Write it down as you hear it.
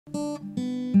This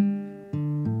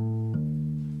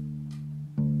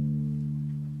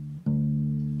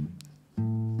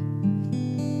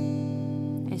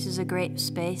is a great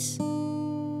space.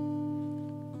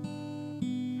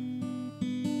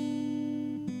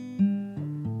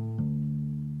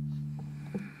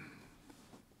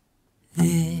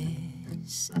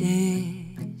 This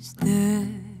is the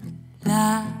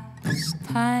last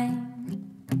time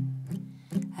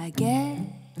I get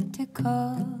to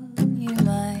call you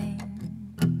mine.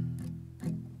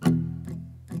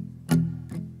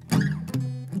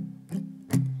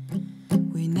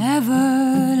 We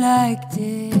never liked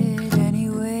it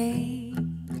anyway.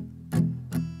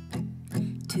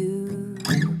 Two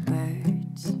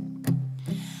birds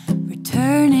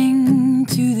returning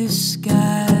to the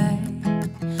sky,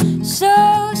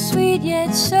 so sweet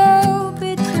yet so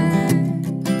bitter,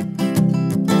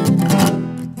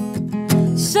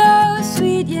 so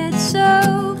sweet yet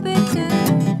so bitter.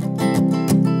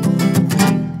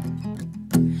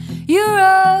 You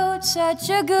wrote such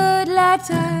a good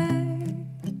letter,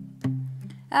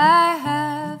 I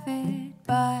have it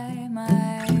by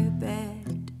my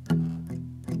bed.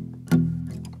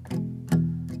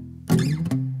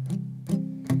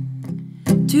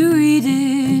 To read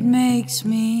it makes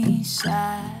me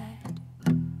sad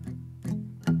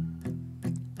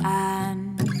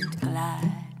and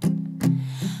glad.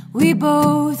 We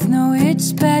both know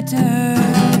it's better.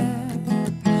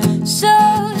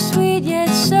 So sweet yet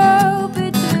so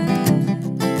bitter,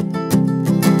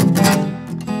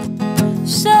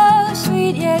 so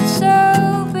sweet yet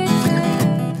so bitter.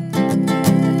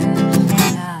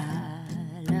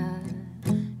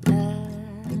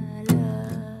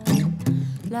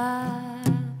 La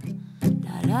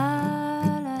la la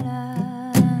la la la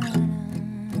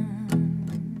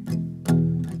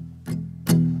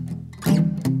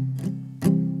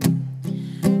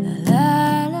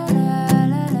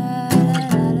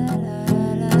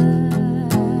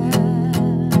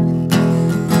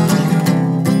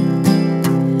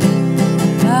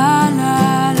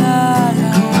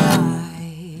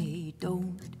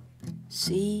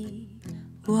see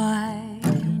why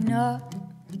not.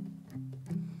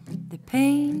 The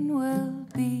pain will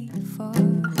be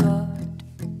forgot.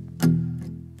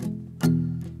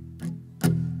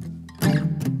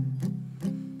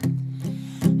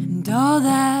 And all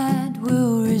that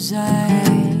will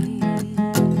reside.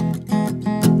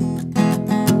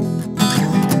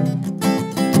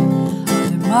 Are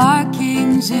the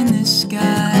markings in the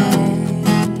sky.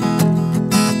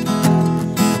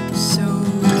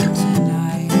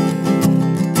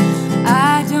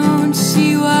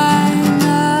 See why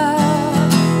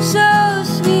love, so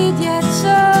sweet yet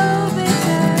so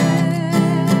bitter,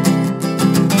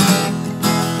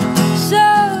 so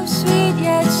sweet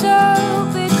yet so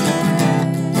bitter,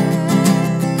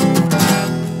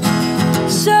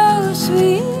 so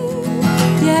sweet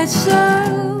yet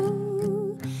so